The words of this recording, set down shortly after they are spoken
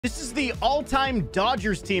This is the all-time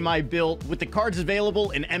Dodgers team I built with the cards available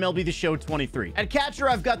in MLB The Show 23. At catcher,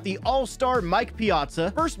 I've got the all-star Mike Piazza.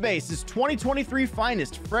 First base is 2023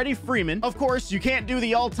 finest Freddie Freeman. Of course, you can't do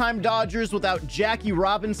the all-time Dodgers without Jackie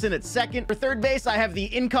Robinson at second. For third base, I have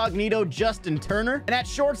the incognito Justin Turner. And at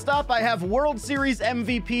shortstop, I have World Series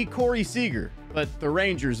MVP Corey Seager. But the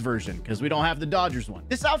Rangers version, because we don't have the Dodgers one.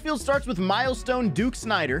 This outfield starts with milestone Duke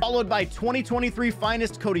Snider, followed by 2023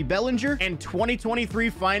 finest Cody Bellinger and 2023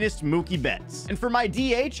 finest Mookie Betts. And for my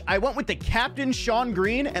DH, I went with the captain Sean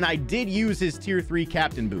Green, and I did use his tier 3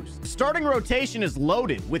 captain boost. The starting rotation is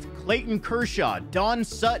loaded with Clayton Kershaw, Don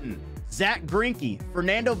Sutton, Zach Greinke,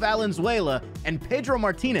 Fernando Valenzuela, and Pedro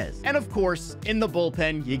Martinez. And of course, in the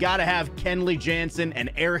bullpen, you gotta have Kenley Jansen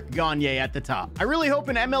and Eric Gagne at the top. I really hope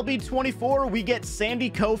in MLB 24, we get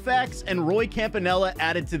Sandy Koufax and Roy Campanella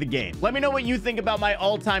added to the game. Let me know what you think about my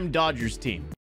all-time Dodgers team.